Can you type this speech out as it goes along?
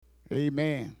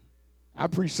Amen. I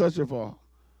preached such a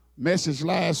message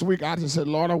last week. I just said,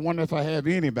 Lord, I wonder if I have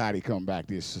anybody come back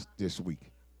this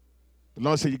week. The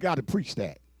Lord said, you got to preach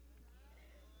that.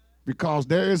 Because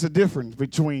there is a difference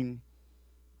between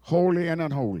holy and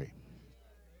unholy,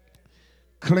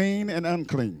 clean and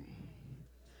unclean,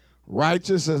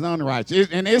 righteous and unrighteous.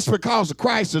 And it's because of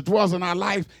Christ that dwells in our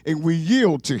life and we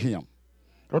yield to him.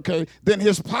 Okay, then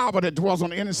his power that dwells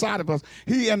on the inside of us,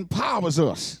 he empowers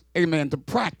us, amen, to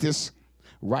practice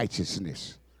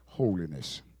righteousness,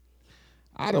 holiness.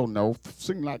 I don't know,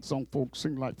 seem like some folks,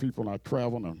 seem like people are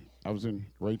traveling. And I was in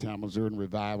Raytown, Missouri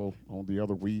revival on the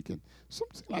other week, and seem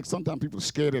like sometimes people are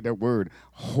scared of that word,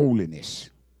 holiness.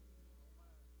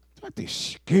 Like they're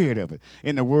scared of it.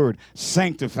 In the word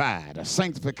sanctified or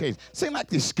sanctification. Seem like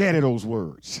they're scared of those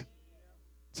words.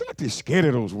 Seem like they're scared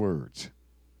of those words.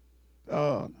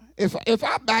 If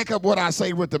I back up what I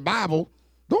say with the Bible,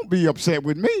 don't be upset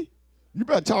with me. You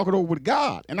better talk it over with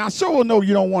God. And I sure know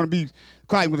you don't want to be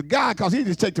quiet with God because he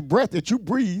just take the breath that you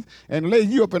breathe and lay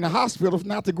you up in the hospital, if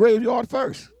not the graveyard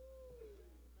first.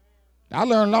 I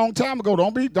learned a long time ago,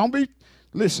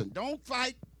 listen, don't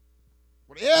fight.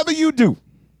 Whatever you do,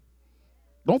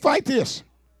 don't fight this.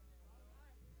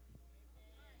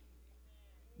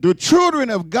 The children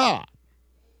of God,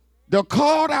 the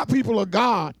called out people of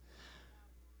God,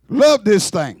 love this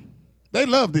thing. They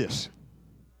love this.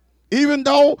 Even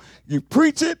though you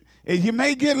preach it and you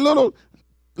may get little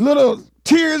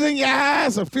tears in your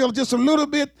eyes or feel just a little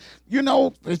bit,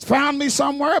 it's found me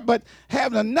somewhere, but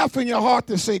having enough in your heart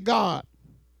to say, God,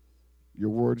 your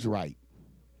word's right.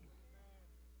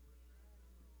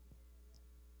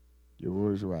 Your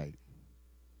word's right.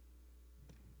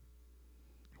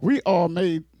 We are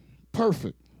made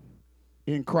perfect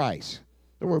in Christ.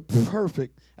 The word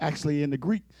perfect actually in the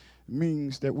Greek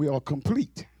means that we are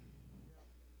complete.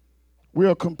 We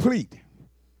are complete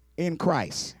in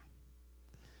Christ.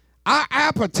 Our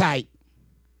appetite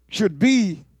should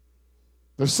be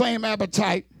the same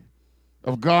appetite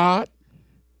of God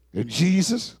and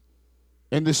Jesus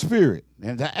and the Spirit.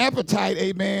 And the appetite,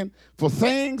 amen, for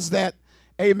things that,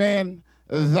 amen,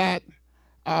 that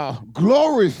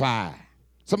glorify.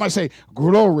 Somebody say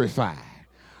glorify.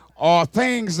 Or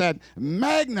things that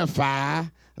magnify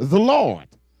the Lord.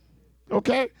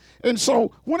 Okay? And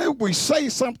so whenever we say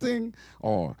something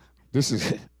or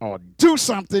do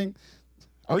something,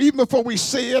 or even before we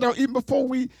say it, or even before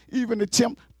we even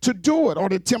attempt to do it or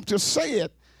attempt to say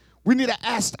it, we need to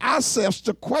ask ourselves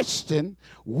the question,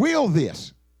 will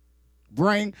this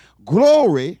bring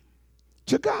glory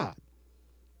to God?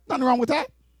 Nothing wrong with that.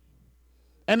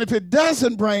 And if it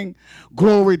doesn't bring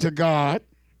glory to God,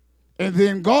 and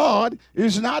then God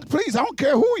is not pleased. I don't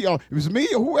care who you are. If it's me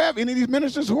or whoever, any of these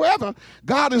ministers, whoever,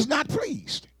 God is not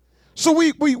pleased. So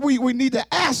we need to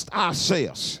ask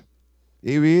ourselves.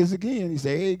 Here he is again. He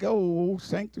said, here you go, old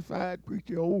sanctified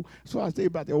preacher. So I say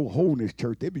about the old holiness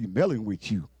church, they be meddling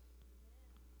with you.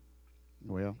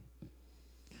 Well,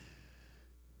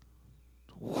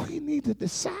 we need to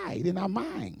decide in our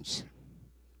minds.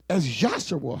 As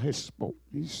Joshua has spoke,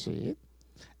 he said,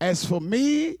 as for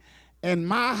me and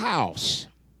my house,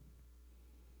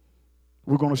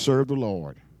 we're going to serve the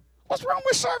Lord. What's wrong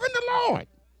with serving the Lord?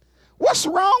 What's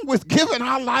wrong with giving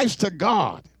our lives to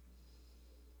God?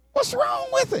 What's wrong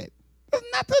with it? There's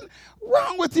nothing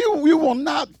wrong with you. You will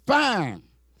not find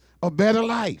a better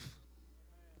life.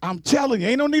 I'm telling you,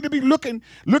 ain't no need to be looking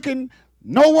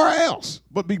nowhere else,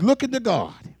 but be looking to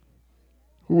God,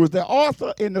 who is the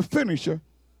author and the finisher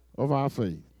of our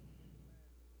faith.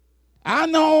 I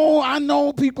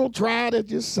know people try to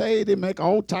just say, they make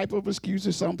all type of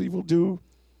excuses, some people do,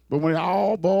 but when it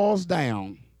all boils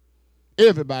down,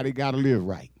 everybody got to live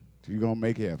right if you're going to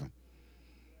make heaven.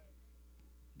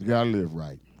 You got to live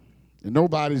right. And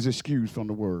nobody's excused from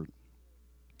the word.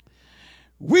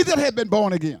 We that have been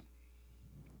born again,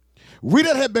 we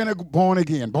that have been born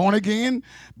again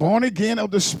of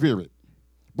the Spirit,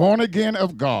 born again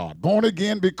of God, born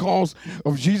again because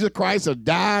of Jesus Christ that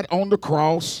died on the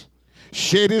cross,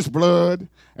 shed his blood,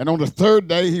 and on the third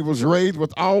day he was raised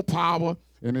with all power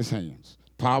in his hands.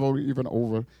 Power even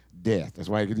over death. That's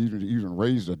why he could even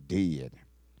raise the dead.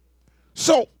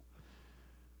 So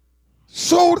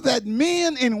that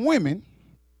men and women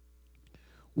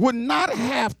would not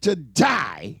have to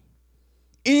die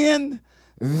in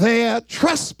their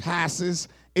trespasses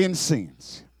and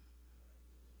sins.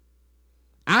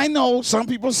 I know some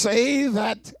people say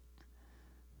that,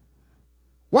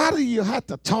 why do you have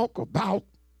to talk about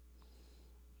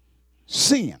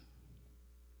sin?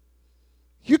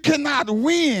 You cannot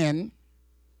win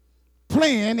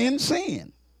playing in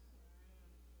sin.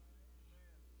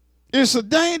 It's a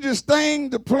dangerous thing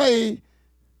to play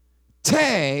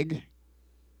tag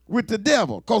with the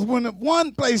devil. Because when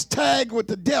one plays tag with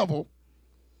the devil,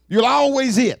 you'll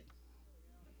always hit.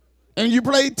 And you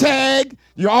play tag,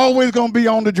 you're always going to be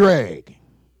on the drag.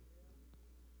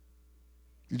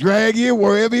 Drag you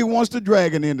wherever he wants to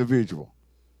drag an individual.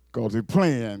 Because they're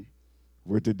playing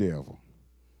with the devil.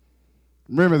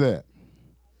 Remember that.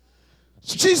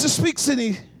 So Jesus speaks and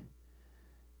he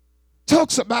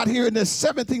talks about here in the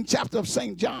 17th chapter of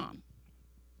St. John.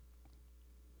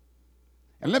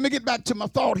 And let me get back to my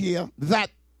thought here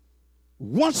that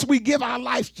once we give our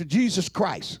lives to Jesus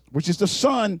Christ, which is the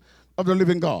Son of the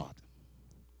living God,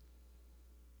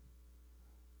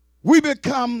 we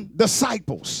become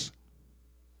disciples.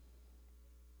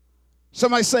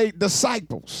 Somebody say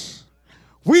disciples.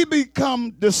 We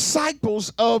become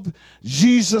disciples of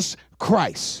Jesus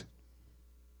Christ.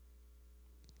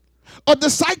 A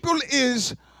disciple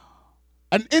is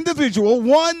an individual,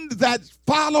 one that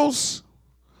follows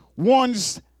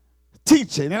one's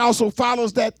teaching and also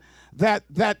follows that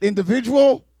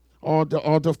individual or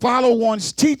to follow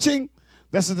one's teaching.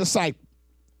 That's a disciple.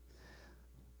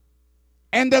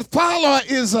 And the follower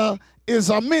is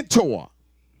a mentor.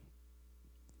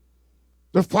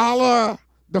 The follower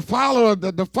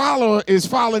is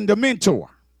following the mentor.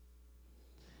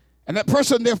 And that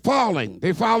person they're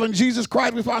following Jesus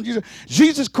Christ. We follow Jesus.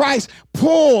 Jesus Christ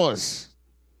pours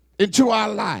into our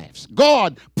lives.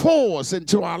 God pours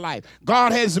into our life.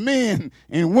 God has men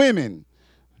and women,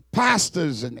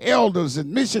 pastors and elders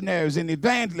and missionaries and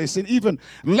evangelists and even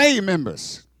lay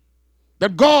members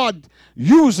that God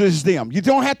uses them. You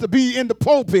don't have to be in the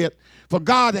pulpit for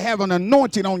God to have an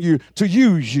anointing on you to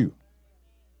use you.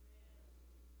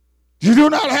 You do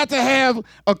not have to have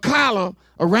a collar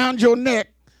around your neck,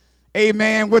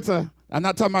 amen, I'm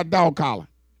not talking about dog collar.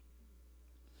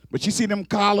 But you see them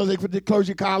collars, they put the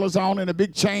closure collars on and a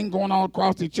big chain going all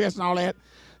across their chest and all that,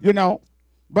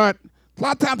 But a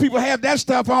lot of times people have that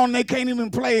stuff on and they can't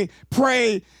even pray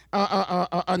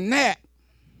a gnat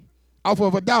off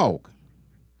of a dog.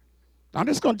 I'm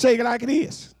just going to tell you like it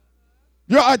is.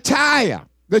 Your attire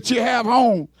that you have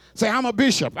on, say, I'm a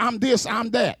bishop, I'm this,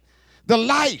 I'm that. The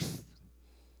life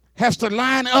has to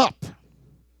line up,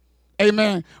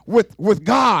 amen, with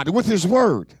God, with his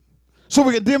word. So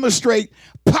we can demonstrate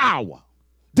power,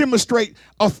 demonstrate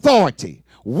authority,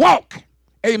 walk,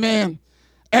 amen,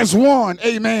 as one,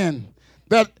 amen,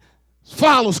 that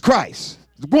follows Christ.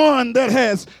 One that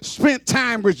has spent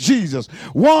time with Jesus.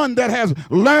 One that has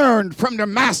learned from the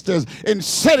masters and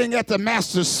sitting at the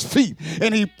master's feet.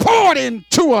 And he poured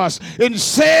into us and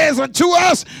says unto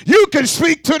us, you can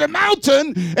speak to the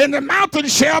mountain and the mountain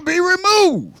shall be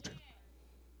removed.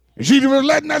 Jesus was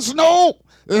letting us know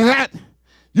that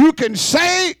you can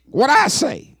say what I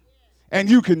say and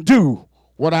you can do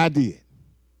what I did.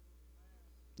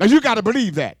 Now you got to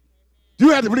believe that. You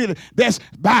have to believe that. That's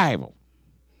Bible.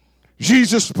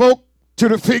 Jesus spoke to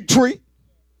the fig tree,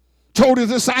 told his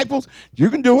disciples,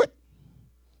 you can do it.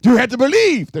 You have to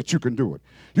believe that you can do it.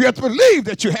 You have to believe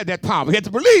that you have that power. You have to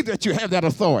believe that you have that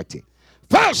authority.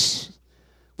 First,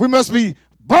 we must be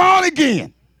born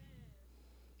again.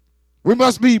 We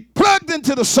must be plugged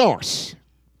into the source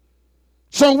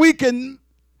so we can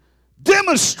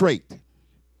demonstrate,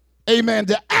 amen,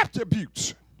 the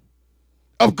attributes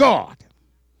of God.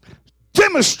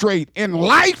 Demonstrate in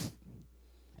life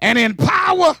and in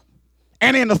power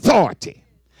and in authority.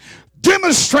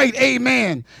 Demonstrate,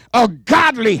 amen, a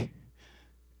godly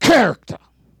character.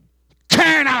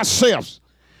 Carrying ourselves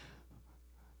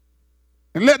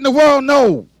and letting the world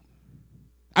know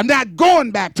I'm not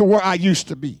going back to where I used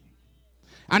to be.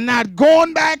 I'm not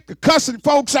going back to cussing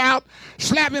folks out,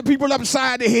 slapping people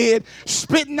upside the head,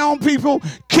 spitting on people,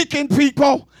 kicking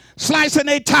people, slicing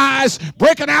their tires,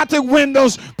 breaking out their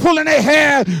windows, pulling their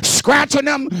hair, scratching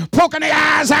them, poking their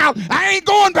eyes out. I ain't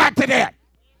going back to that.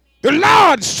 The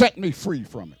Lord set me free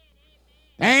from it.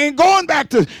 I ain't going back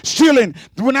to stealing.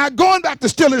 We're not going back to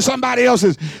stealing somebody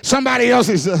else's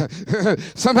husband,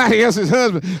 somebody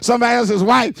else's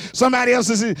wife, somebody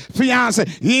else's fiance.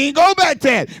 You ain't go back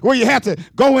that where you have to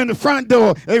go in the front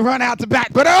door and run out the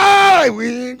back. But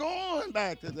we ain't going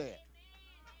back to that.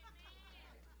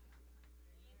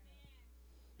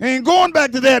 Ain't going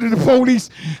back to that and the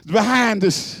police behind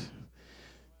us.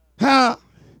 Huh?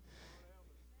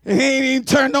 It ain't even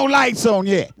turned no lights on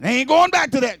yet. They ain't going back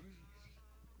to that.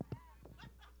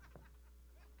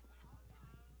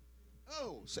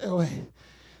 So,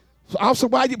 officer,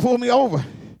 why'd you pull me over?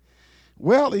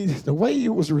 Well, the way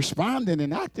you was responding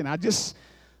and acting, I was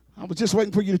just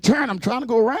waiting for you to turn. I'm trying to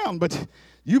go around, but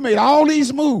you made all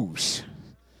these moves.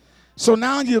 So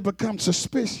now you become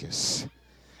suspicious.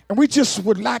 And we just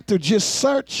would like to just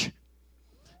search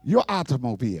your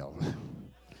automobile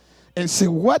and say,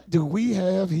 what do we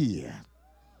have here?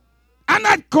 I'm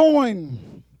not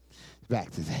going back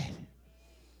to that.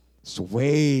 It's the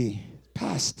way,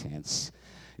 past tense,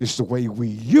 it's the way we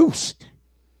used.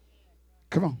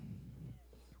 Come on.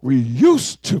 We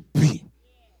used to be.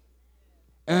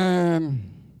 And,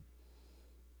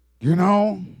 you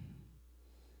know,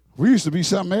 we used to be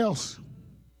something else.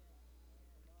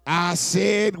 I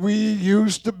said we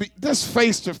used to be. Let's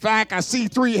face the fact. I see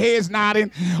 3 heads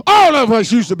nodding. All of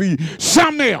us used to be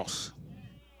something else.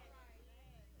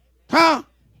 Huh?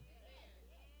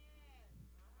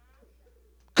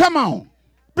 Come on.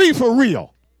 Be for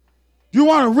real. You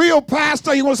want a real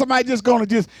pastor? You want somebody just going to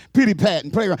just pity pat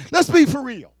and play around? Let's be for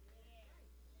real.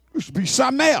 You should be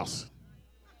something else.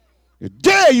 I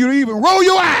dare you to even roll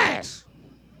your eyes.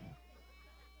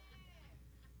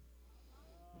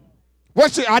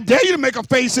 What's it? I dare you to make a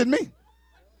face at me.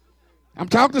 I'm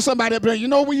talking to somebody up there. You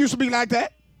know we used to be like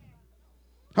that?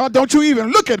 Huh? Don't you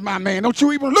even look at my man. Don't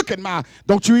you even look at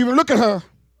her.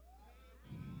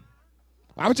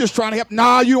 I was just trying to help.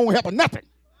 Nah, you don't help her nothing.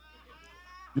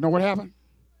 You know what happened?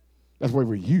 That's where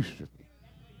we used to be.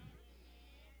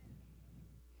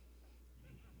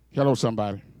 Hello,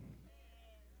 somebody.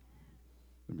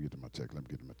 Let me get to my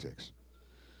text.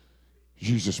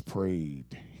 Jesus prayed.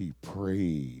 He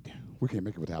prayed. We can't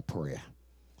make it without prayer.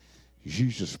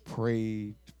 Jesus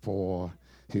prayed for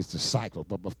his disciples.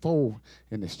 But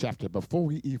in this chapter, before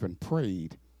he even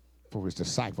prayed for his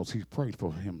disciples, he prayed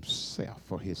for himself,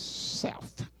 for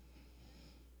himself.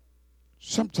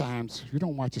 Sometimes you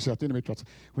don't watch yourself. The enemy tries to,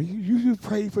 well, you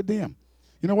pray for them.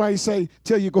 You know why he say,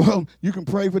 tell you go home, you can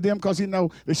pray for them, because he know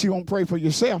that she won't pray for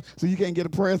yourself, so you can't get a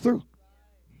prayer through.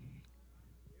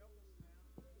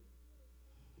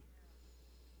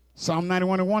 Psalm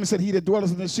 91:1 said, he that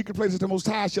dwelleth in the secret places of the Most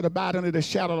High shall abide under the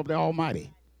shadow of the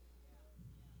Almighty.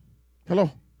 Hello?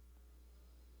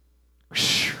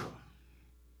 Whew.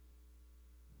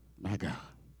 My God.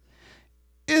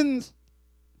 In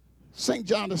St.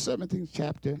 John, the 17th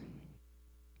chapter,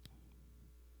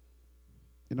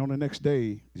 and on the next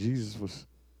day, Jesus was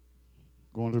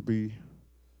going to be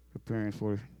preparing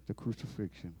for the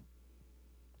crucifixion.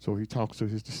 So he talks to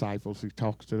his disciples, he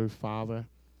talks to his Father,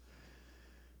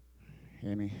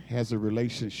 and he has a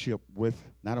relationship with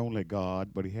not only God,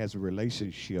 but he has a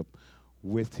relationship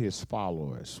with his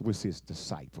followers, with his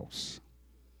disciples.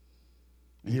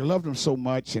 And he loved them so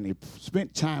much, and he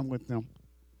spent time with them,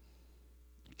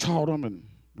 taught them and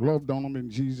loved on them in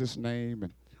Jesus' name,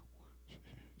 and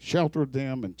sheltered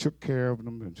them and took care of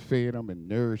them and fed them and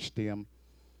nourished them,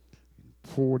 and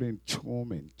poured into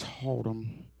them and taught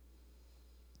them.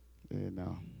 And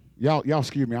y'all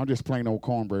excuse me, I'm just plain old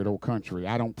cornbread, old country.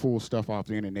 I don't pull stuff off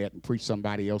the internet and preach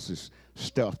somebody else's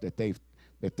stuff that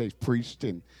they've preached,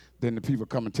 and then the people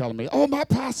come and tell me, oh, my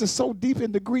pastor's so deep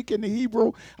in the Greek and the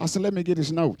Hebrew. I said, let me get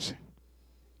his notes.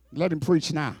 Let him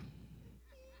preach now.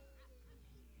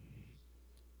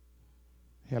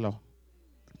 Hello.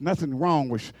 Nothing wrong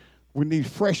with, we need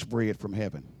fresh bread from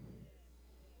heaven.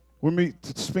 We need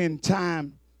to spend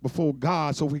time before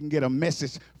God so we can get a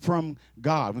message from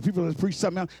God. When people preach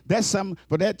something else, that's something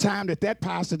for that time that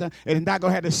pastor done, and it's not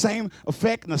going to have the same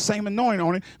effect and the same anointing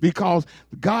on it, because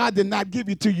God did not give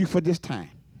it to you for this time.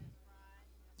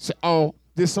 Say, oh,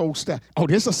 this old stuff. Oh,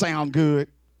 this will sound good,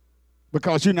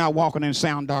 because you're not walking in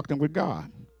sound doctrine with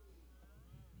God.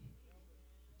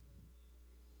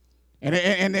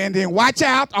 And then watch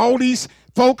out, all these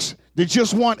folks that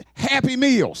just want happy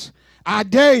meals. I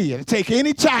dare you to take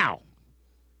any child.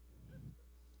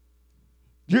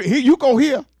 You go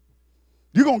here,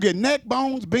 you're going to get neck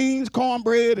bones, beans,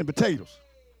 cornbread, and potatoes.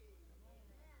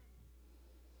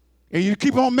 And you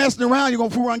keep on messing around, you're going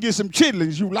to fool around and get some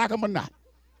chitlins, you like them or not.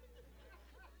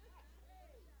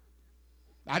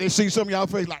 I just see some of y'all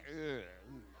face like, ugh.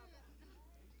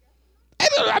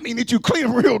 I mean, that you clean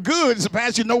them real good.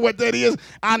 Suppose you know what that is.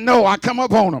 I know. I come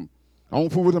up on them. I don't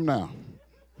fool with them now.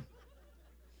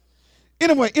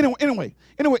 Anyway,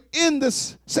 in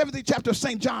this 17th chapter of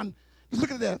St. John, let's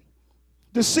look at that.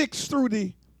 The 6th through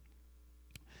the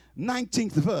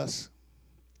 19th verse.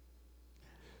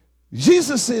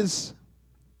 Jesus is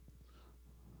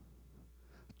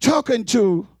talking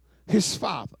to his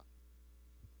Father.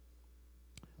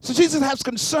 So Jesus has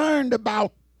concern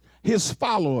about his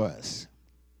followers.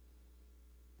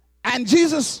 And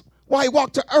Jesus, while he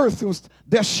walked to earth, was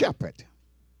their shepherd.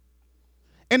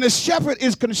 And the shepherd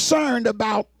is concerned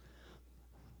about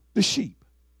the sheep.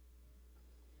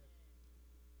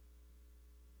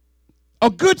 A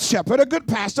good shepherd, a good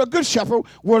pastor, a good shepherd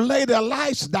will lay their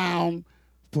lives down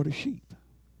for the sheep.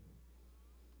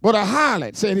 But a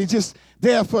harlot said he's just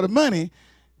there for the money,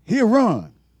 he'll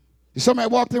run. If somebody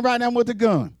walked in right now with a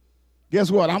gun,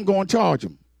 guess what? I'm going to charge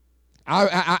him.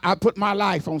 I put my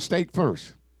life on stake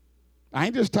first. I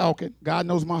ain't just talking. God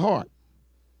knows my heart.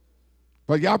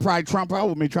 But y'all probably trump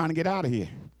over me trying to get out of here.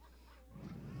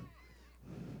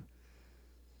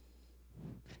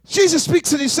 Jesus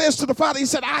speaks and he says to the Father, he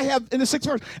said, I have, in the 6th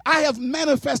verse, I have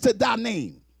manifested thy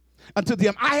name unto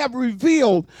them. I have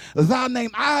revealed thy name.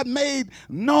 I have made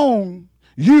known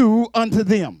you unto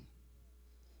them.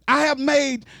 I have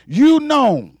made you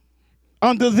known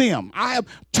unto them. I have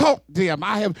taught them.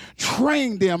 I have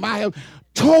trained them. I have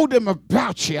told them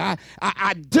about you.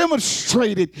 I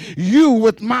demonstrated you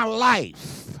with my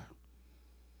life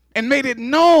and made it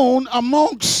known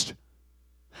amongst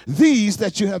these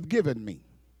that you have given me.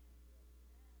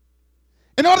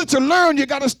 In order to learn,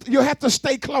 you have to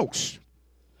stay close.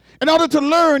 In order to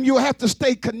learn, you have to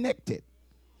stay connected.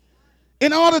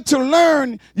 In order to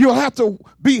learn, you'll have to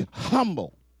be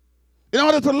humble. In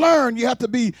order to learn, you have to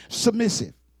be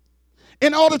submissive.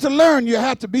 In order to learn, you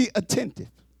have to be attentive.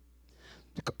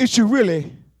 If you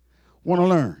really want to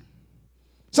learn.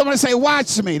 Somebody say,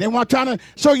 watch me. They want trying to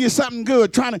show you something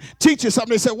good, trying to teach you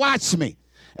something. They say, watch me.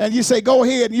 And you say, go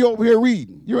ahead, and you're over here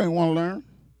reading. You ain't want to learn.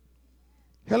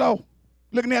 Hello?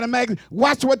 Looking at a magazine.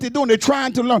 Watch what they're doing. They're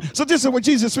trying to learn. So this is what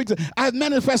Jesus speaks. I have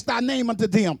manifest thy name unto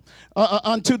them,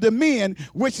 unto the men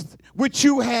which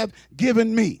you have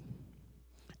given me.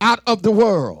 Out of the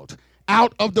world.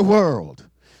 Out of the world.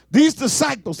 These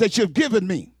disciples that you've given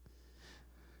me,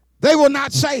 they were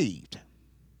not saved,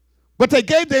 but they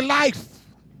gave their life.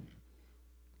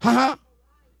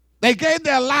 They gave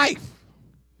their life.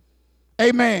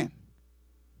 Amen.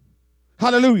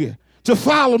 Hallelujah. To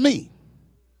follow me.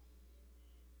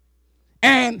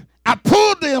 And I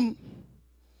pulled them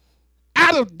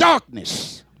out of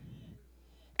darkness,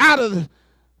 out of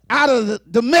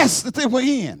the mess that they were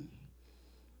in,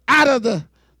 out of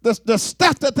the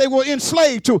stuff that they were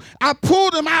enslaved to. I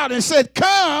pulled them out and said,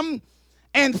 come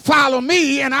and follow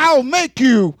me, and I'll make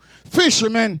you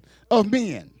fishermen of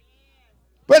men.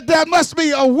 But there must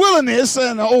be a willingness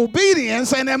and an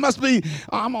obedience, and there must be,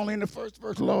 I'm only in the first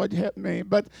verse, Lord, help me,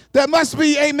 but there must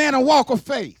be, amen, a walk of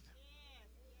faith.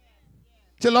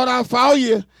 Say, Lord, I'll follow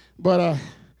you, but, I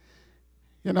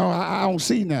don't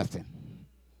see nothing.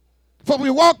 For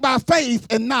we walk by faith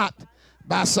and not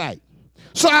by sight.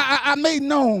 So I made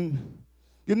known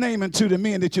your name unto the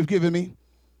men that you've given me,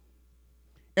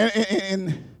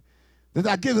 and that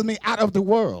thou given me out of the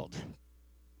world.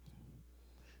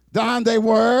 Thine they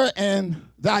were, and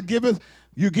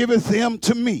you giveth them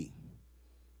to me,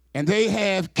 and they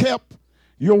have kept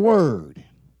your word.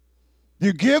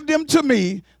 You give them to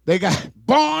me, they got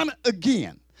born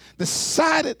again,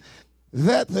 decided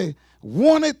that they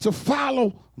wanted to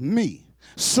follow me,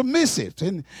 submissive,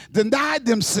 and denied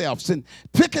themselves and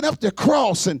picking up their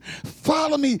cross and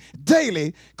follow me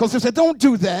daily, because if they don't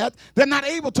do that, they're not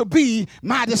able to be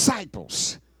my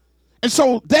disciples. And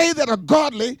so they that are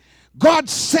godly, God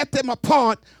set them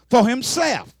apart for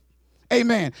himself.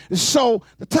 Amen. So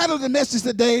the title of the message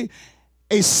today,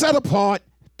 a set apart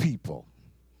people.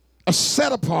 A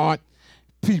set apart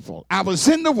people. I was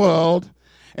in the world,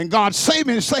 and God saved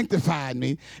me and sanctified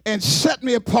me and set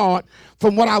me apart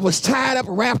from what I was tied up,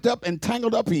 wrapped up, and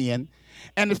tangled up in,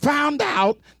 and found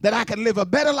out that I could live a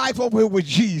better life over here with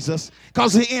Jesus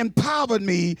because he empowered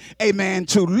me, amen,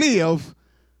 to live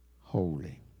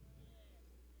holy,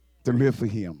 to live for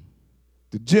him,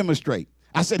 to demonstrate.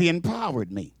 I said he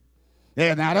empowered me.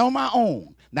 Yeah, not on my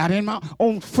own, not in my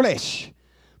own flesh,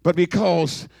 but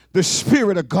because the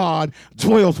Spirit of God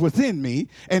dwells within me.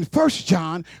 And 1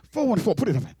 John 4:4, put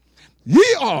it up.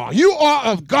 You are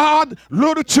of God,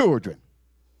 little children.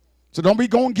 So don't be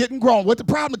going getting grown. What the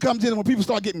problem comes in when people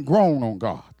start getting grown on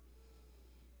God.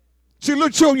 See, little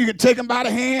children, you can take them by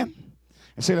the hand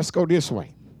and say, let's go this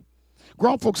way.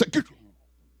 Grown folks say, get.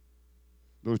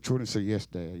 Little children say, yes,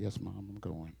 Dad, yes, Mom, I'm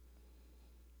going.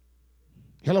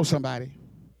 Hello, somebody.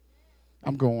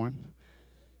 I'm going.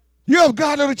 You of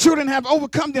God, little children, have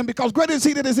overcome them, because greater is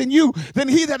he that is in you than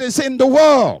he that is in the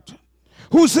world.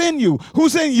 Who's in you?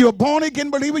 Who's in you? You're a born-again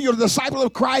believer. You're a disciple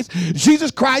of Christ.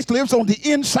 Jesus Christ lives on the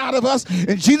inside of us,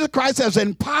 and Jesus Christ has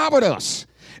empowered us,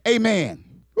 amen,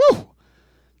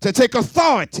 to take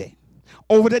authority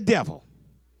over the devil.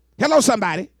 Hello,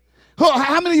 somebody.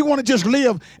 How many of you want to just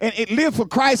live and live for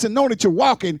Christ and know that you're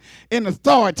walking in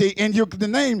authority,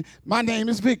 and my name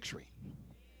is Victory.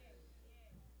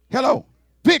 Hello.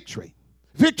 Victory.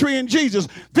 Victory in Jesus.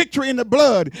 Victory in the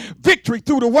blood. Victory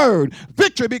through the word.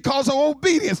 Victory because of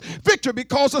obedience. Victory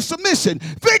because of submission.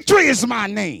 Victory is my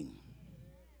name.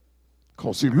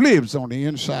 because he lives on the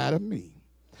inside of me.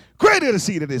 Greater is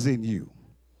he that is in you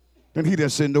than he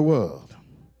that's in the world.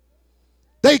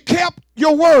 They kept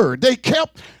your word. They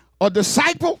kept a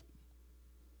disciple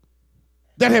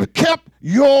that have kept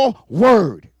your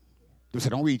word. They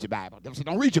said, don't read your Bible. They said,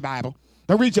 don't read your Bible.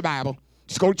 Don't read your Bible.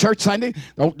 Just go to church Sunday.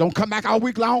 Don't come back all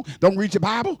week long. Don't read your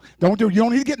Bible. You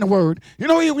don't need to get in the word. You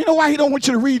know why he don't want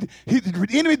you to read? The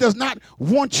enemy does not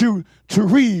want you to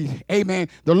read, amen,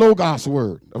 the Logos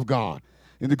word of God.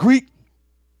 In the Greek,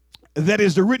 that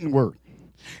is the written word.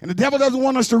 And the devil doesn't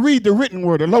want us to read the written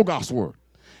word, the Logos word.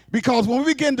 Because when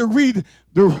we begin to read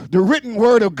the written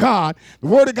word of God, the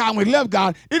word of God, when we love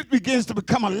God, it begins to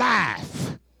become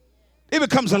alive. It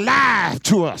becomes alive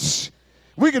to us.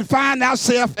 We can find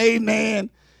ourselves, amen,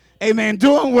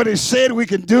 doing what it said we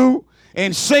can do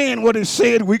and saying what it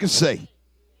said we can say.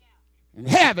 And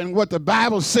having what the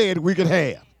Bible said we could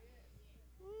have.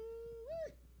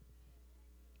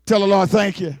 Tell the Lord,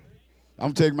 thank you.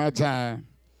 I'm taking my time.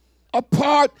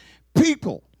 Apart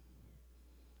people.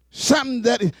 Something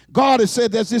that God has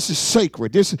said that this is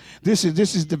sacred. This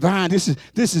is divine. This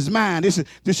is mine. This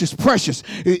is precious.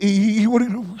 He would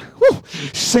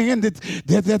saying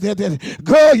that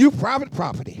girl, you private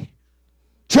property.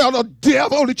 Tell the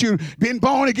devil that you've been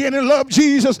born again and love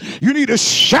Jesus. You need to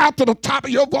shout to the top of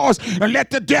your voice and let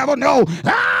the devil know,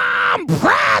 I'm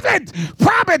private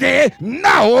property.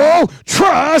 No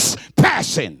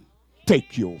trespassing.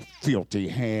 Take your filthy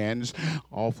hands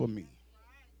off of me.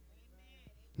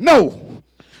 No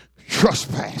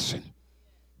trespassing.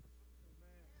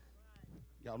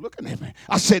 Y'all looking at me.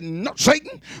 I said, no,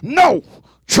 Satan, no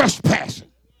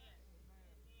trespassing.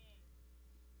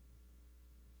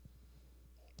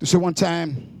 So one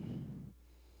time,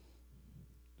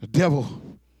 the devil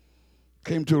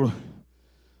came to a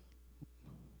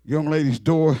young lady's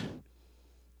door,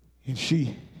 and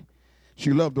she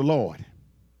loved the Lord.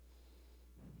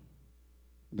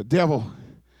 The devil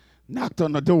knocked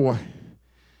on the door.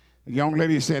 The young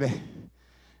lady said,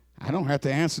 I don't have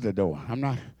to answer the door. I'm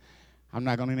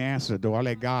not going to answer the door. I'll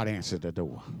let God answer the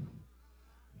door.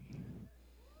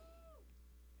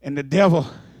 And the devil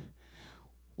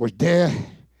was there.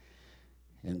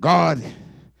 And God,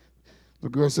 the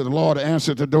girl said, the Lord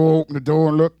answered the door, opened the door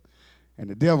and looked. And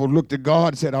the devil looked at God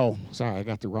and said, oh, sorry, I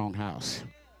got the wrong house.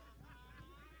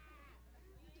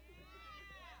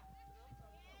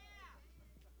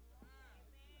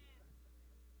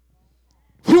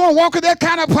 You want to walk in that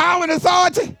kind of power and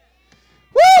authority?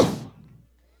 Woo!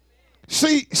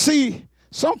 See,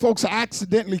 some folks are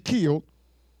accidentally killed.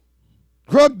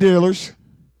 Drug dealers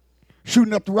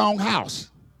shooting up the wrong house.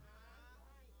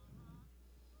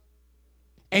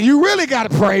 And you really got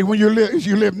to pray when you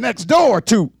live next door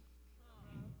to.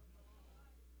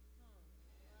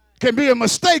 Can be a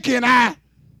mistake in I. Let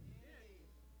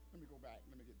me go back.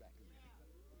 Let me get back.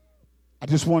 I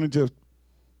just wanted to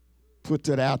put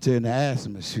that out there in the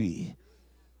atmosphere.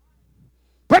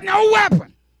 But no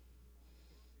weapon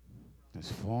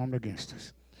that's formed against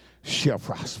us shall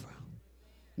prosper.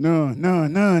 No.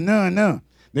 Then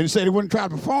they said they wouldn't try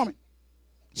to perform it.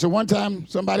 So one time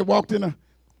somebody walked in a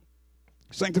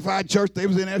sanctified church. They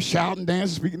was in there shouting,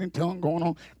 dancing, speaking in tongues, going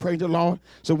on, praise the Lord.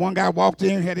 So one guy walked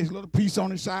in, had his little piece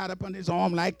on his side up under his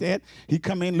arm like that. He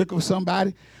come in looking for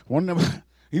somebody. One of them,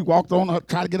 he walked on up,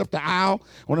 tried to get up the aisle.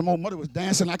 One of them old mother was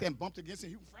dancing like that and bumped against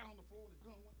him. He fell on the floor,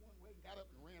 one way, got up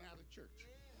and ran out of church.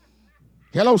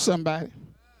 Hello, somebody.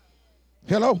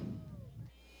 Hello.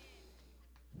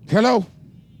 Hello.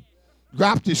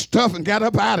 Dropped his stuff and got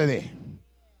up out of there.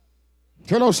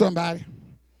 Hello, somebody.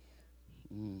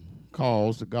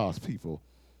 Cause the God's people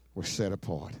were set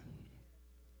apart.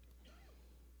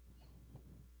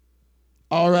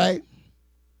 All right.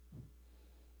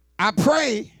 I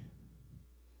pray,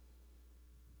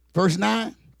 verse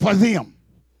 9, for them.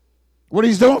 What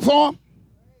he's doing for them?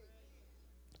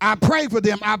 I pray for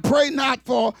them. I pray not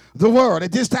for the world.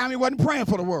 At this time, he wasn't praying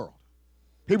for the world.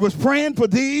 He was praying for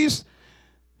these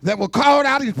that were called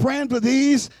out. He's praying for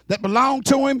these that belonged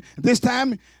to him. This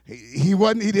time, he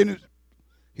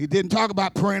didn't talk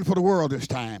about praying for the world this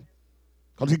time.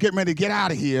 Because he's getting ready to get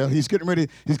out of here. He's getting ready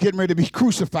to be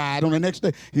crucified. On the next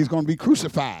day, he's going to be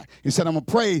crucified. He said, I'm going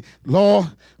to pray, Lord,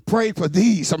 pray for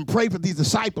these. I'm going to pray for these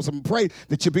disciples. I'm going to pray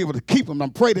that you'll be able to keep them. I'm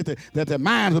going to pray that their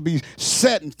minds will be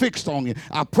set and fixed on you.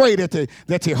 I pray that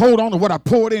they hold on to what I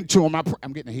poured into them.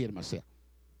 I'm getting ahead of myself.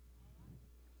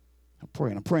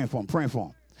 I'm praying for them.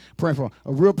 Praying for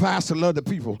a real pastor love the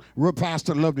people. Real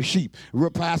pastor love the sheep. Real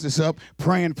pastor's up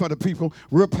praying for the people.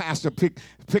 Real pastor pick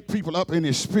people up in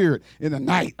his spirit in the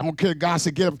night. I don't care. God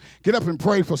said, get up and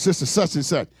pray for sister such and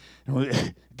such.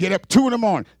 Get up 2 in the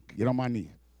morning. Get on my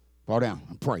knee. Fall down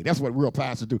and pray. That's what real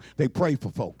pastors do. They pray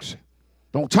for folks.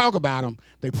 Don't talk about them.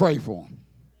 They pray for them.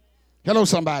 Hello,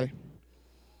 somebody.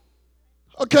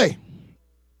 Okay.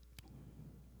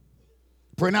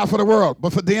 Pray not for the world,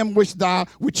 but for them which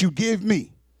you give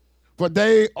me, for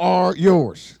they are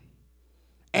yours.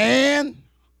 And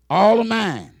all of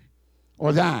mine,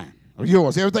 or thine, or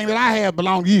yours. Everything that I have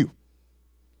belongs to you.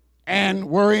 And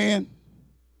where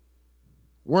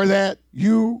that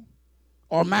you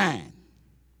are mine.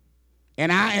 And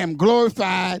I am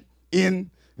glorified in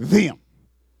them.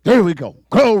 There we go.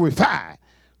 Glorified.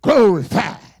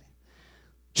 Glorified.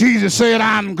 Jesus said,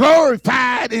 I'm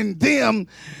glorified in them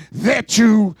that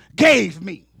you gave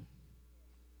me.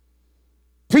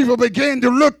 People begin to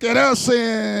look at us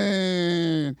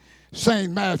in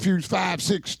St. Matthew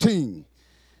 5:16.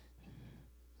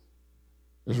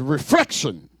 There's a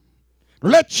reflection.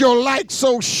 Let your light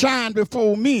so shine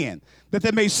before men that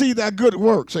they may see thy good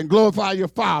works and glorify your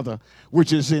Father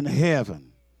which is in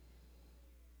heaven.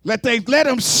 Let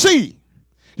them see.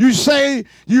 You say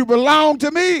you belong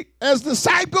to me as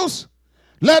disciples.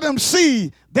 Let them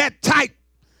see that type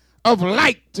of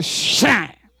light to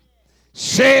shine.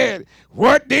 Said,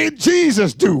 what did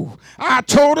Jesus do? I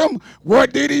told him,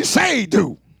 what did he say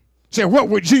do? Said, what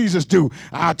would Jesus do?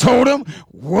 I told him,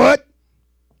 what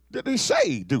did he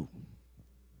say do?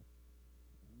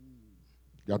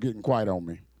 Y'all getting quiet on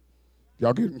me.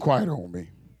 Y'all getting quiet on me.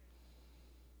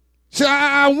 See,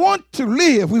 I want to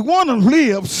live. We want to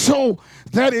live so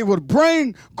that it would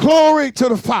bring glory to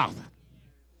the Father.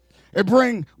 It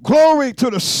bring glory to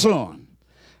the Son.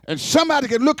 And somebody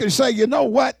can look and say, you know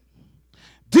what?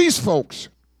 These folks,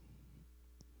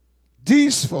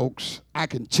 I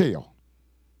can tell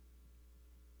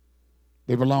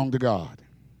they belong to God.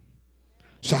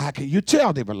 So how can you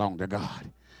tell they belong to God?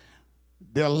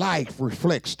 Their life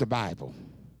reflects the Bible.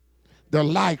 Their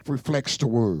life reflects the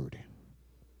Word.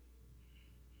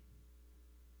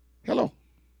 Hello.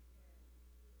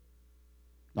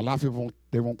 A lot of people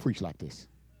won't preach like this.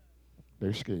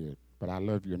 They're scared. But I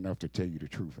love you enough to tell you the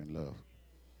truth in love.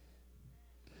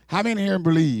 How many here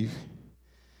believe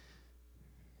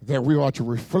that we ought to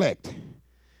reflect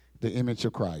the image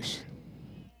of Christ?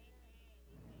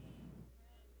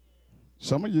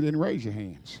 Some of you didn't raise your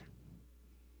hands.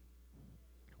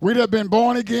 We'd have been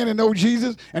born again and know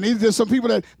Jesus, and there's some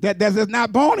people that's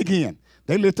not born again.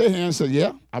 They lift their hands and say,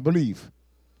 yeah, I believe.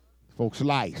 Folks,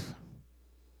 life.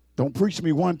 Don't preach to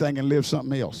me one thing and live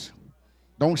something else.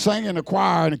 Don't sing in the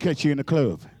choir and catch you in the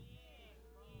club.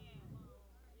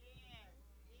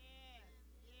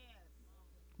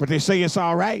 But they say it's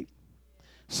all right.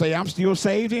 Say, I'm still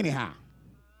saved anyhow.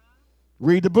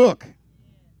 Read the book.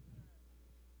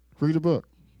 Read the book.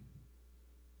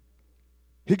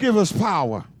 He gives us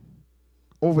power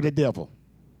over the devil.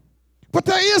 But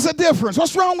there is a difference.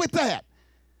 What's wrong with that?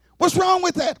 What's wrong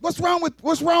with that? What's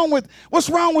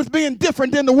wrong with being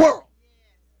different than the world?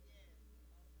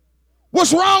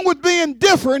 What's wrong with being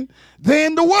different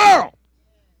than the world?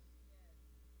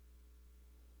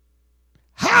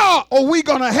 How are we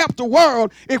going to help the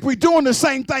world if we're doing the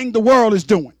same thing the world is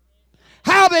doing?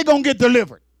 How are they going to get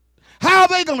delivered? How are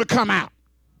they going to come out?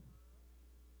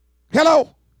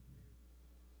 Hello?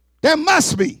 There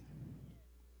must be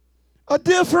a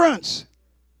difference.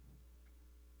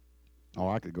 Oh,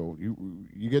 I could go.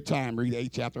 You get time, read the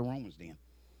 8th chapter of Romans then.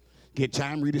 Get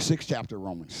time, read the 6th chapter of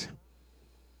Romans.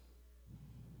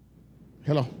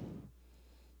 Hello?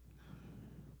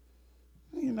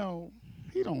 You know,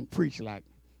 he don't preach like,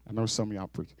 I know some of y'all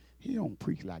preach. He don't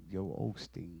preach like Joe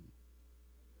Osteen.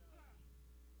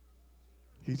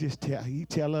 He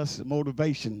tell us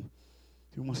motivation.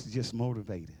 He wants to just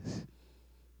motivate us.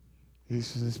 He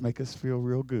just make us feel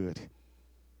real good.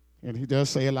 And he does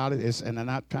say a lot of this, and I'm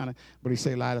not trying to, but he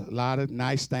say a lot of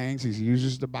nice things. He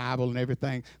uses the Bible and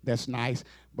everything. That's nice,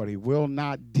 but he will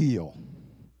not deal.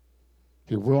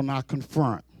 He will not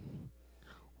confront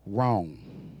wrong.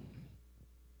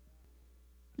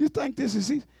 You think this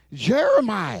is easy?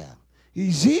 Jeremiah,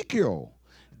 Ezekiel,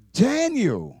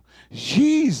 Daniel,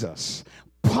 Jesus,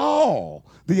 Paul,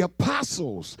 the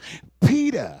apostles,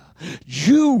 Peter,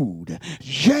 Jude,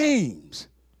 James.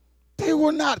 They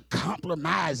were not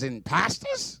compromising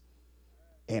pastors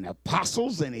and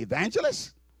apostles and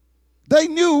evangelists. They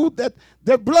knew that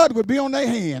their blood would be on their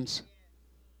hands.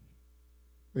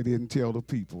 They didn't tell the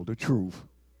people the truth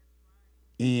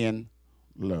in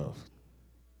love.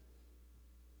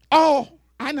 Oh,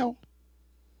 I know.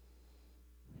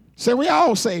 So we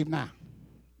all saved now.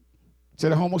 So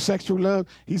the homosexual love,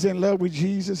 he's in love with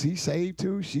Jesus. He's saved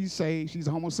too. She's saved. She's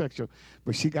a homosexual.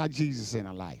 But she got Jesus in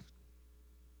her life.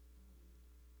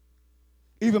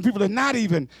 Even people that not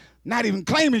even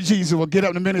claiming Jesus will get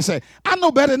up in a minute and say, I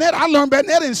know better than that. I learned better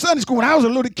than that in Sunday school when I was a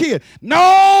little kid.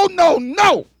 No, no,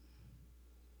 no.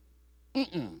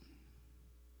 Mm-mm.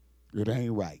 It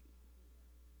ain't right.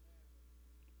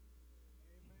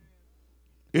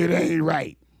 It ain't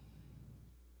right.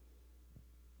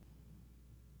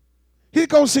 He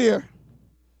goes here.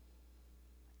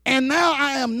 And now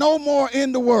I am no more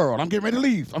in the world. I'm getting ready to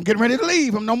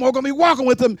leave. I'm no more going to be walking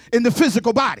with them in the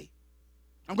physical body.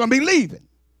 I'm going to be leaving.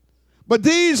 But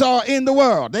these are in the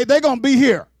world. They're going to be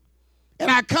here.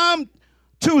 And I come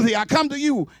to thee. I come to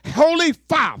you, Holy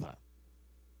Father.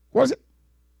 What is it?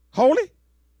 Holy? Is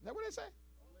that what they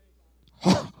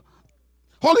say?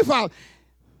 Holy Father,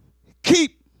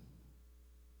 keep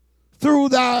through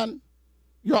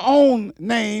your own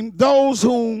name those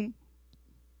whom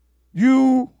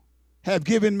you have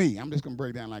given me. I'm just going to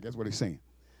break down like that's what he's saying.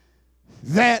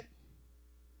 That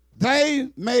they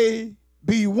may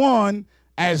be one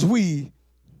as we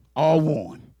are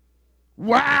one.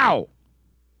 Wow.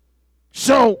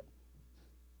 So,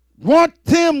 want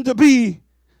them to be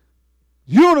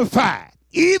unified,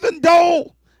 even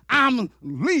though I'm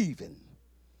leaving.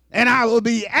 And I will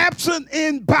be absent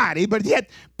in body, but yet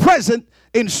present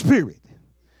in spirit.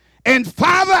 And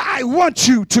Father, I want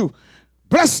you to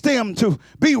bless them to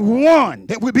be one,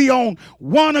 that we be on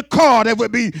one accord, that we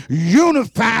be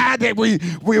unified, that we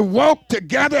walk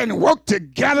together and work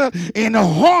together in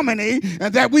harmony,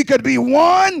 and that we could be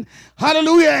one,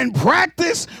 hallelujah, and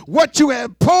practice what you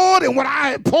have poured and what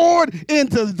I have poured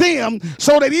into them,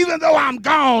 so that even though I'm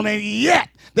gone, and yet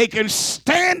they can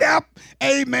stand up,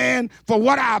 amen, for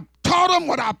what I've taught them,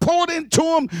 what I poured into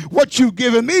them, what you've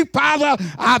given me, Father,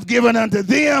 I've given unto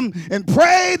them, and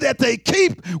pray that they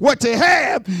keep what they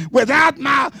have without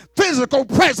my physical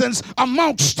presence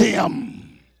amongst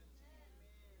them.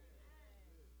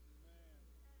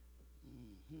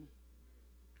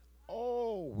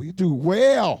 Oh, we do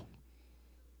well.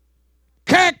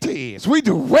 Character is, we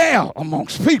do well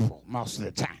amongst people most of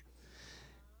the time.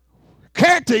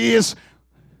 Character is,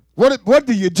 what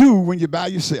do you do when you're by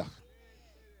yourself?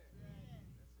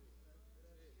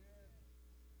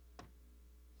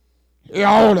 Yeah,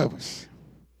 all of us.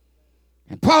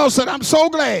 And Paul said, I'm so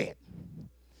glad.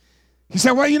 He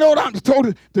said, well, you know what? I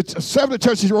told the several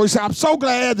churches, he said, I'm so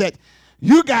glad that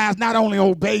you guys not only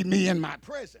obeyed me in my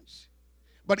presence,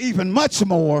 but even much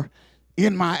more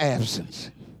in my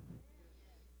absence.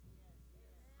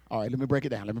 All right, let me break it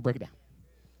down.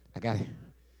 I got it.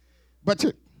 But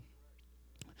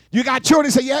you got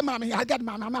children say, yeah, mommy, I got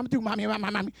mommy, I'm do mommy.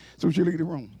 So you leave the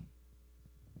room.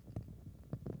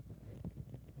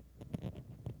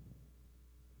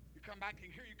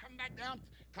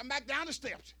 Come back down the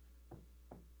steps.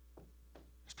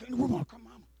 Let's clean the room up. Come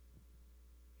on.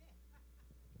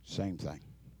 Same thing.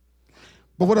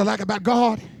 But what I like about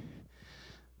God,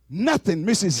 nothing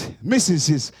misses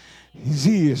his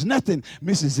ears. Nothing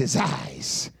misses his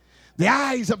eyes. The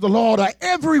eyes of the Lord are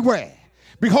everywhere,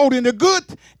 beholding the good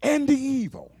and the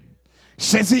evil.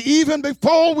 Says he, even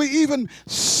before we even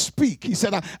speak, he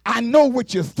said, I know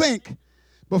what you think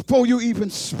before you even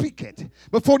speak it,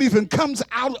 before it even comes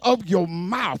out of your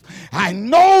mouth. I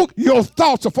know your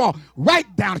thoughts are far right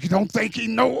down. You don't think he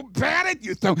know about it.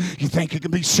 You think it can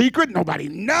be secret. Nobody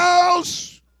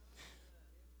knows.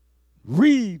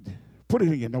 Read, put it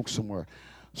in your notes somewhere.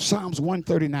 Psalms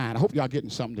 139. I hope y'all getting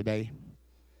something today.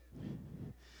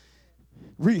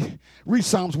 Read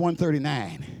Psalms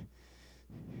 139.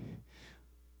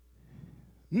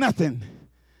 Nothing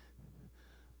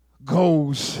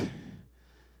goes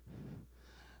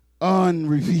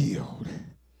unrevealed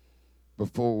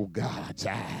before God's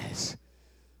eyes.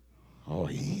 Oh,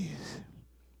 he is.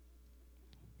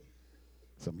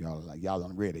 Some of y'all are like, y'all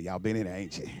done read it. Y'all been in it,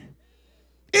 ain't you?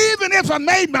 Even if I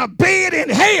made my bed in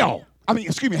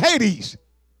Hades,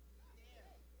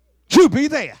 you be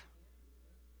there.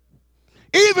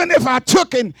 Even if I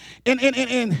took and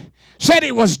said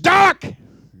it was dark,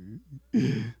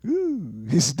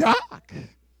 it's dark.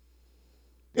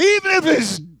 Even if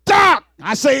it's dark,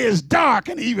 I say it's dark,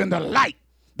 and even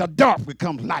the dark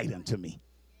becomes light unto me.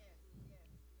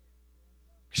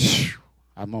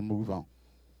 I'm going to move on.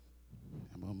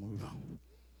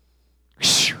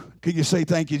 Can you say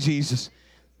thank you, Jesus?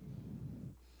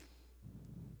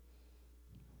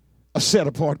 A set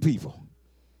apart people.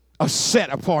 A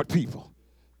set apart people.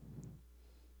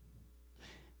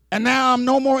 And now I'm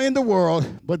no more in the world,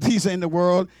 but these are in the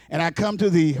world, and I come to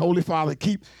thee, Holy Father,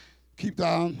 keep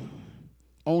thy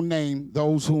own name,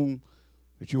 those whom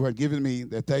that you have given me,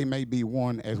 that they may be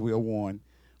one as we are one.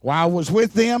 While I was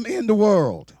with them in the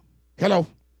world. Hello.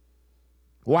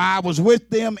 While I was with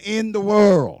them in the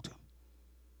world.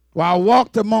 while I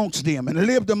walked amongst them and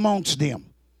lived amongst them.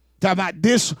 Talking about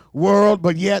this world,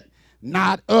 but yet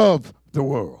not of the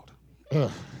world.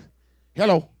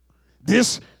 Hello.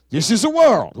 This is the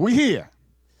world. We here.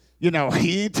 You know,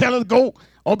 he ain't tell us go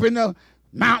up in the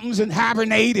mountains and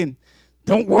hibernate and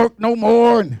don't work no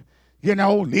more and, you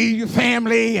know, leave your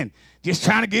family and just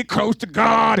trying to get close to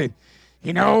God. And,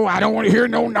 you know, I don't want to hear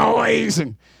no noise.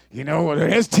 And, you know,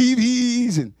 there's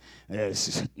TVs and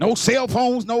there's no cell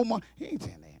phones no more. He ain't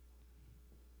telling that.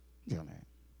 He telling that.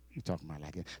 He's talking about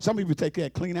like that. Some people take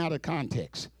that clean out of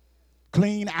context.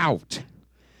 Clean out.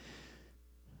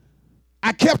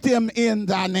 I kept them in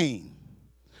thy name.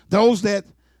 Those that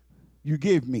you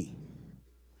give me,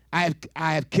 I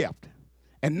have kept.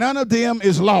 And none of them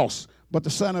is lost but the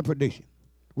son of perdition,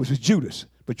 which is Judas,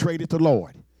 betrayed the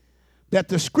Lord, that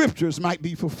the scriptures might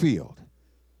be fulfilled.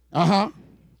 Then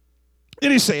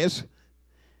he says,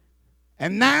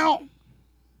 and now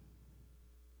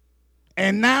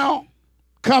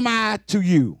come I to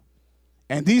you,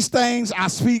 and these things I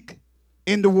speak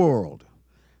in the world,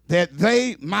 that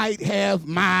they might have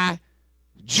my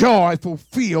joy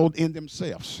fulfilled in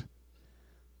themselves.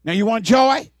 Now you want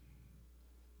joy?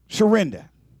 Surrender.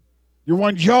 You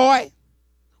want joy?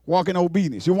 Walk in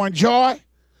obedience. You want joy?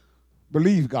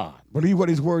 Believe God. Believe what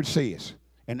his word says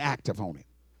and act upon it.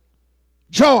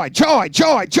 Joy, joy,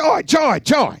 joy, joy, joy,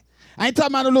 joy. I ain't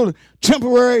talking about no little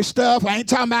temporary stuff. I ain't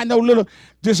talking about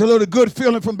just a little good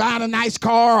feeling from buying a nice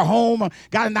car or home or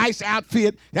got a nice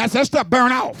outfit. That stuff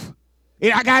burn off.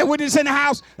 I got a witness in the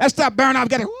house. That stuff burn off.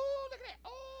 Got it. Ooh, look at that.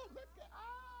 Oh, look at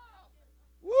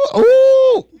that.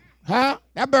 Oh. Ooh. Huh?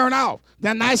 That burn off.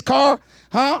 That nice car.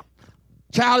 Huh?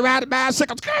 Child ride a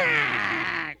bicycle.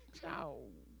 Oh.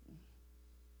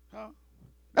 Huh?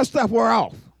 That stuff wore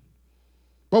off.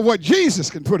 But what Jesus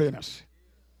can put in us.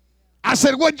 I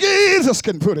said what Jesus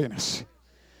can put in us.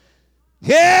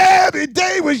 Every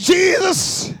day with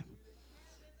Jesus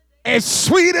is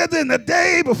sweeter than the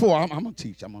day before. I'm going to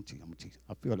teach. I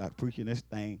feel like preaching this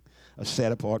thing of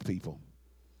set-apart people.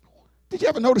 Did you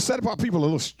ever notice set-apart people are a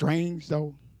little strange,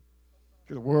 though,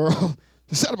 to the world?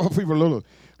 The set-apart people are a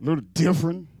little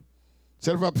different.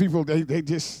 Set-apart people, they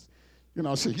just, you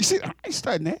know, you see, I ain't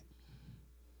studying that.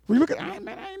 When you look at, I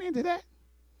ain't into that.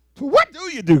 So what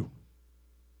do you do?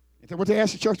 Is that what they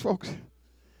ask the church folks?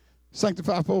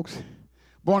 Sanctified folks?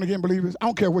 Born-again believers? I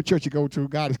don't care what church you go to.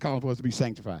 God is calling for us to be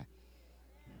sanctified.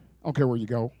 I don't care where you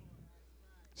go.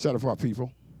 Set-apart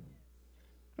people.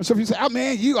 And so if you say, oh,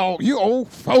 man, you old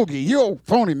fogey. You old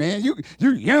phony, man.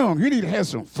 You're young. You need to have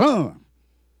some fun.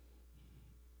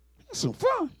 Have some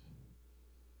fun.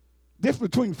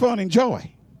 Difference between fun and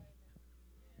joy.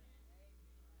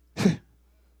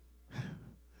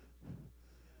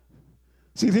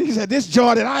 See, he said, this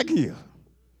joy that I give.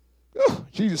 Ooh,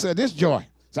 Jesus said, this joy.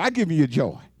 So I give you your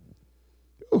joy.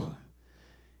 Ooh.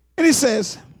 And he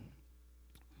says,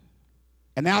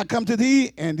 and now I come to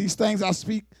thee, and these things I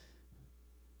speak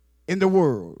in the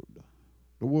world,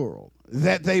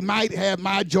 that they might have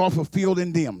my joy fulfilled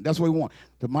in them. That's what we want,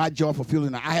 my joy fulfilled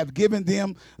in them. I have given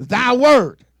them thy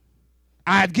word.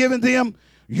 I have given them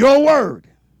your word.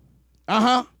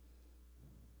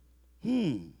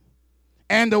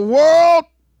 And the world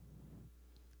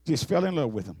just fell in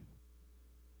love with him.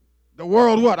 The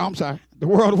world what? I'm sorry. The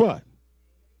world what?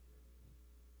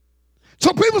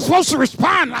 So people are supposed to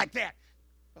respond like that.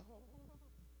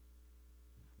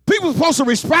 People are supposed to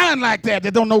respond like that.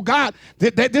 They don't know God.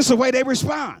 This is the way they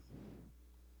respond.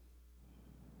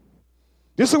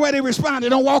 This is the way they respond. They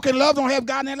don't walk in love, don't have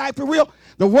God in their life for real.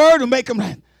 The word will make them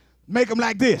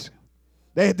like this.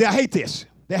 They'll hate this.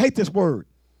 They hate this word.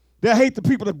 They hate the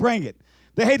people that bring it.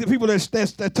 They hate the people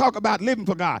that talk about living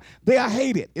for God. They'll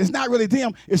hate it. It's not really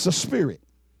them. It's the spirit.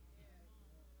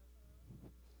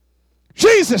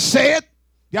 Jesus said,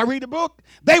 y'all read the book?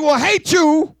 They will hate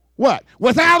you, what?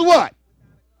 Without what?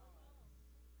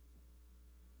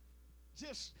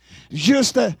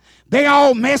 They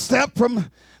all messed up from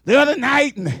the other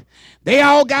night, and they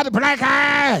all got a black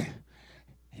eye,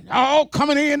 and all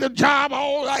coming in the job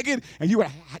all like it. And you were,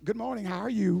 good morning, how are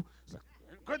you?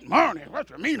 Good morning. What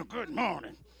do you mean, good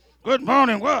morning? Good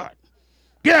morning what?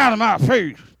 Get out of my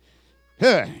face.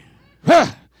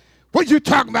 What you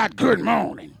talking about good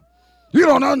morning? You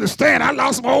don't understand. I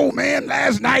lost my old man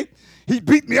last night. He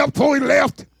beat me up before he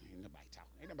left. Ain't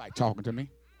nobody talking to me.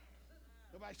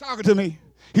 Nobody's talking to me.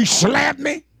 He slapped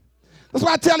me. That's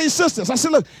why I tell these sisters. I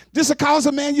said, look, this is cause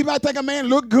a man, you might think a man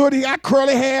look good. He got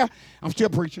curly hair. I'm still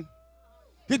preaching.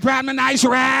 He driving a nice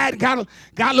ride, got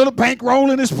a little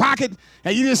bankroll in his pocket,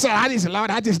 and you just say,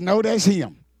 Lord, I just know that's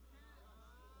him.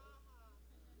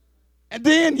 And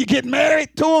then you get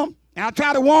married to him, and I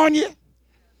try to warn you.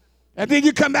 And then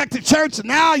you come back to church, and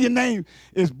now your name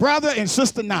is Brother and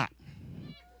Sister Not.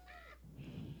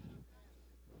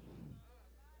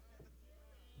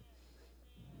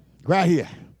 Right here.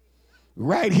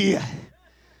 Right here.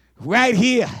 Right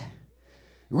here.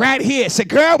 Right here. Say,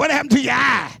 girl, what happened to your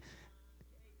eye?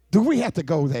 Do we have to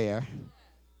go there?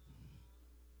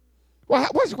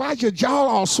 Why's your jaw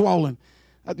all swollen?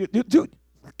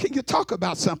 Can you talk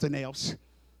about something else?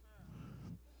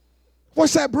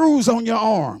 What's that bruise on your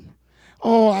arm?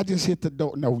 Oh, I just hit the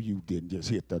door. No, you didn't just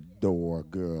hit the door,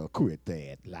 girl. Quit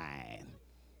that line.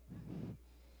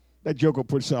 That joker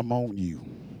put something on you.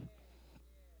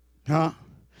 Huh?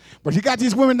 But you got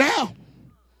these women now.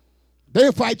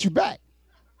 They'll fight you back.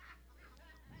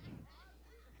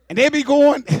 And they be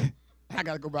going, I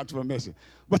got to go back to my message.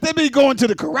 But they be going to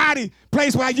the karate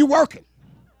place while you working.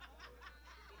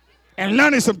 And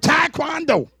learning some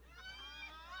taekwondo.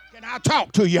 Can I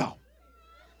talk to y'all?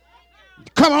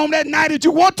 Come home that night that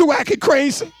you want to act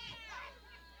crazy.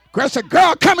 Girl said,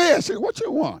 girl, come here. I said, what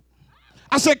you want?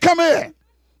 I said, come here.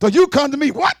 So you come to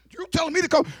me. What? You telling me to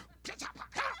come?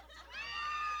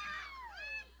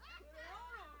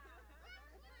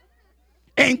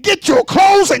 And get your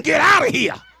clothes and get out of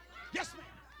here. Yes, ma'am.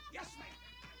 Yes, ma'am.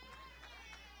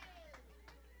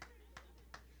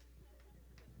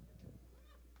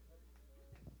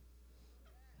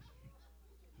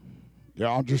 Yeah,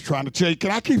 I'm just trying to tell you,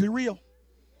 can I keep it real?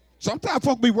 Sometimes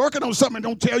folk be working on something and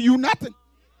don't tell you nothing.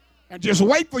 And just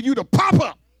wait for you to pop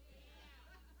up.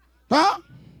 Huh?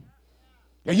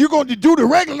 And you're going to do the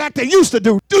regular like they used to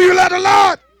do. Do you love the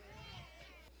Lord?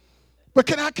 But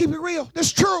can I keep it real? This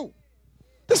is true.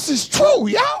 This is true,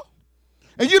 y'all.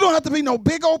 And you don't have to be no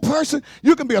big old person.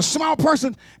 You can be a small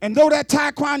person and know that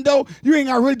taekwondo. You ain't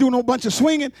got to really do no bunch of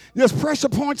swinging. There's pressure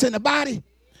points in the body.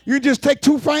 You just take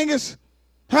 2 fingers,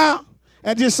 huh?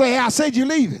 And just say, hey, I said you're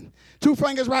leaving. 2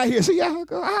 fingers right here. See, y'all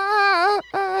go,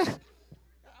 I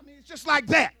mean, it's just like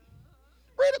that.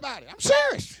 Read about it. I'm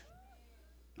serious.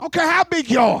 I don't care how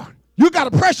big you are. You got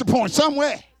a pressure point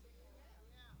somewhere.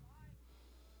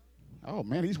 Oh,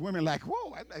 man, these women like,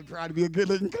 whoa, that'd probably be a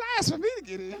good-looking class for me to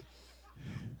get in.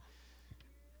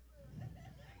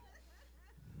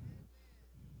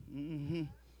 Mm-hmm.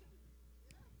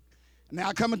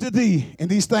 Now coming to thee, and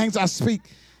these things I speak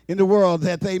in the world,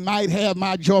 that they might have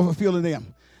my joy fulfilled in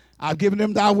them. I've given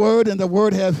them thy word, and the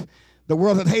world hath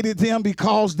hated them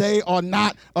because they are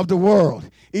not of the world,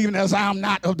 even as I am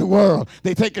not of the world.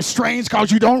 They think it's strange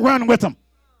because you don't run with them.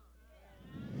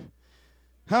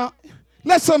 Huh?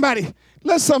 Let somebody,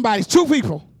 2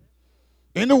 people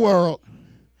in the world,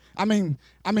 I mean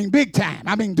big time.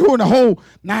 I mean doing the whole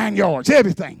 9 yards,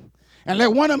 everything. And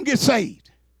let one of them get saved.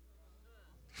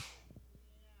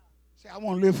 Say, I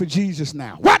want to live for Jesus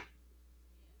now. What?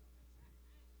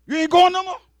 You ain't going no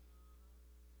more?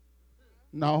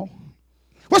 No.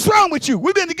 What's wrong with you?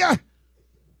 We've been together.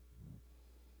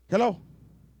 Hello?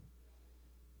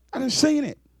 I done seen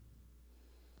it.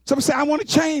 Somebody say, I want to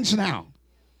change now.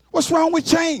 What's wrong with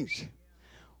change?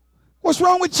 What's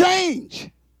wrong with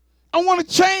change? I want to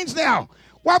change now.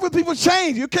 Why would people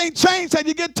change? You can't change till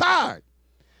you get tired.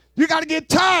 You got to get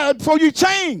tired before you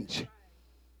change.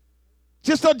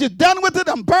 Just done with it.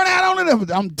 I'm burnt out on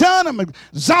it. I'm done. I'm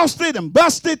exhausted. I'm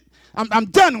busted. I'm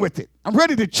done with it. I'm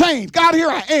ready to change. God, here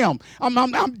I am. I'm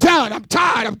done. I'm tired.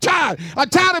 I'm tired. I'm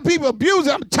tired of people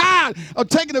abusing. I'm tired of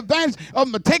taking advantage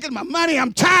of taking my money.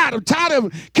 I'm tired. I'm tired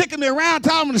of kicking me around,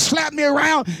 telling them to slap me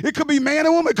around. It could be man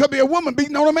or woman. It could be a woman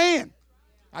beating on a man.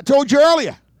 I told you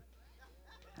earlier.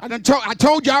 I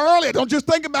told y'all earlier. Don't just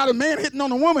think about a man hitting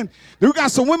on a woman. We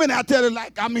got some women out there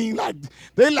that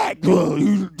they like,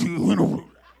 you know.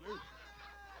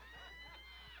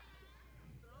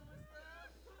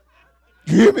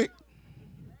 You hear me?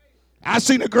 I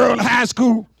seen a girl in high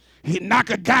school, he'd knock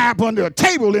a guy up under a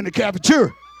table in the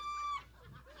cafeteria.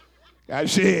 I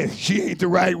said, she ain't the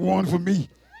right one for me.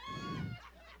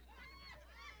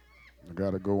 I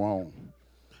gotta go on.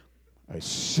 A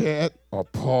set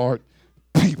apart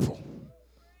people.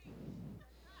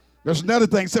 There's another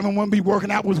thing, someone wouldn't be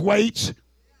working out with weights.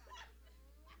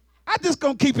 I just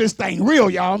gonna keep this thing real,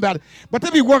 y'all. But they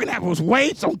be working out with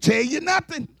weights, don't tell you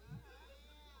nothing.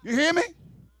 You hear me?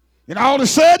 And all of a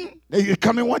sudden, they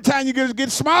come in one time, you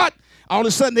get smart. All of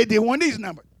a sudden, they did one of these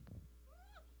numbers.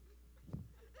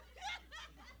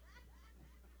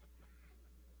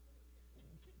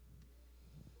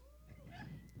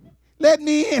 Let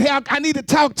me in. I need to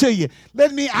talk to you.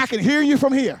 I can hear you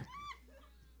from here.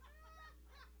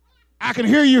 I can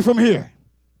hear you from here.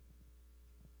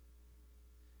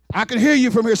 I can hear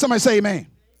you from here. Somebody say amen.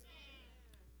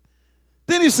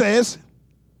 Then he says,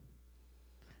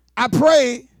 I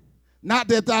pray Not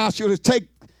that thou shouldest take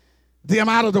them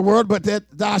out of the world, but that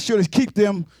thou shouldest keep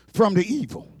them from the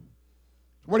evil.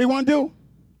 What do you want to do?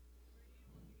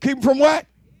 Keep them from what?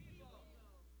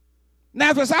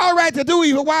 Now, if it's all right to do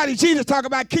evil, why did Jesus talk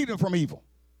about keeping them from evil?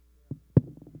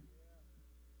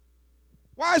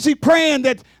 Why is he praying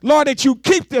that, Lord, that you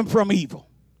keep them from evil?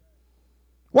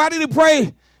 Why did he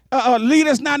pray, lead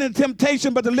us not into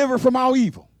temptation, but deliver from all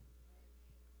evil?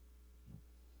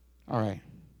 All right.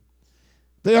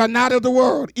 They are not of the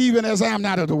world, even as I am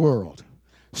not of the world.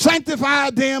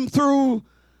 Sanctify them through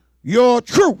your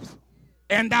truth,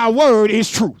 and thy word is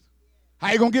truth.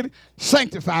 How you going to get it?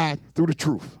 Sanctified through the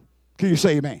truth. Can you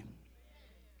say amen?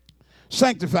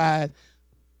 Sanctified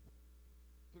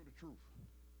through the truth.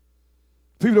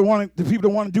 The people that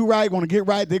want to do right, want to get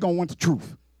right, they're going to want the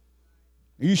truth.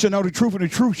 You shall know the truth, and the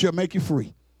truth shall make you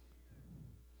free.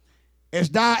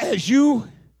 As you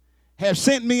have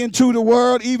sent me into the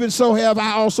world, even so have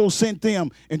I also sent them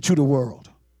into the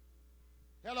world.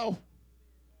 Hello?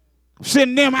 I'm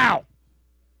sending them out.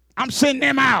 I'm sending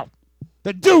them out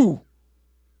to do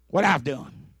what I've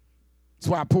done. That's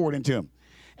why I poured into them.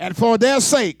 And for their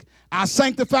sake, I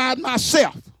sanctified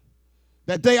myself,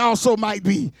 that they also might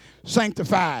be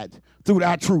sanctified through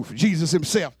thy truth. Jesus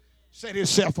himself set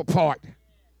himself apart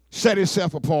for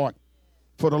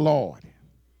the Lord.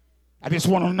 I just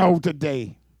want to know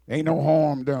today, ain't no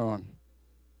harm done.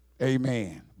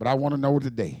 Amen. But I want to know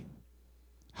today,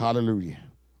 hallelujah,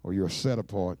 or you're set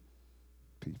apart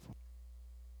people.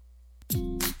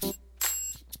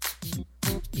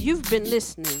 You've been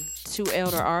listening to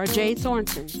Elder R.J.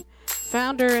 Thornton,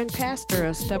 founder and pastor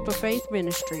of Step of Faith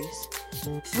Ministries.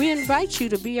 We invite you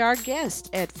to be our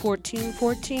guest at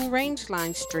 1414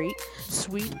 Rangeline Street,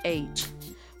 Suite H.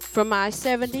 From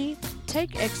I-70,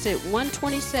 take exit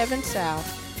 127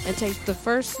 South and take the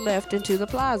first left into the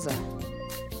plaza.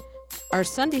 Our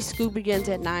Sunday school begins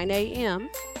at 9 a.m.,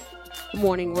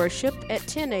 morning worship at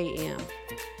 10 a.m.,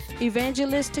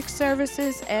 evangelistic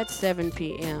services at 7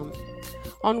 p.m.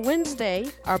 On Wednesday,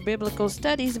 our biblical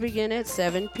studies begin at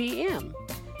 7 p.m.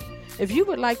 If you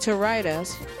would like to write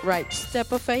us, write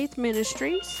Step of Faith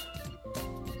Ministries,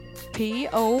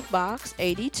 P.O. Box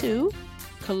 82,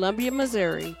 Columbia,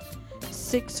 Missouri,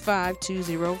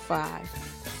 65205.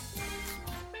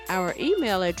 Our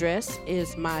email address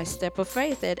is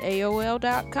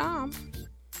mystepoffaith@aol.com,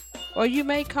 or you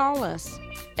may call us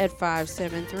at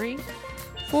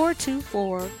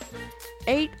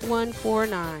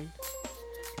 573-424-8149.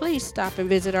 Please stop and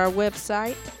visit our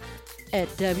website at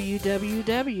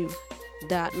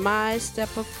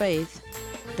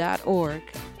www.mystepoffaith.org.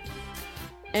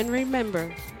 And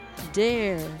remember,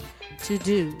 dare to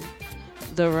do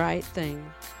the right thing.